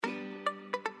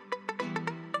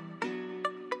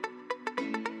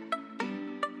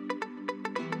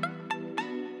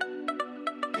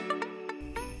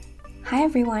Hi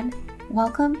everyone,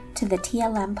 welcome to the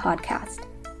TLM podcast,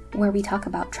 where we talk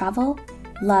about travel,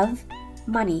 love,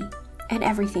 money, and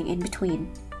everything in between.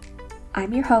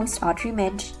 I'm your host, Audrey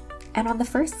Midge, and on the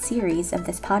first series of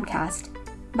this podcast,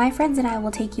 my friends and I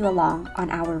will take you along on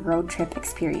our road trip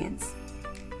experience.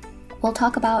 We'll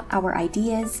talk about our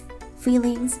ideas,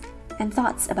 feelings, and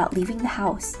thoughts about leaving the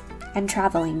house and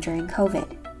traveling during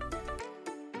COVID.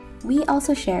 We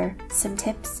also share some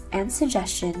tips and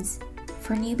suggestions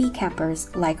for newbie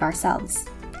campers like ourselves.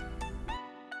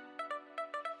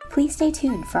 Please stay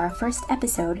tuned for our first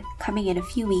episode coming in a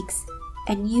few weeks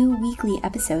and new weekly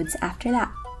episodes after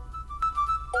that.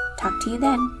 Talk to you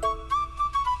then.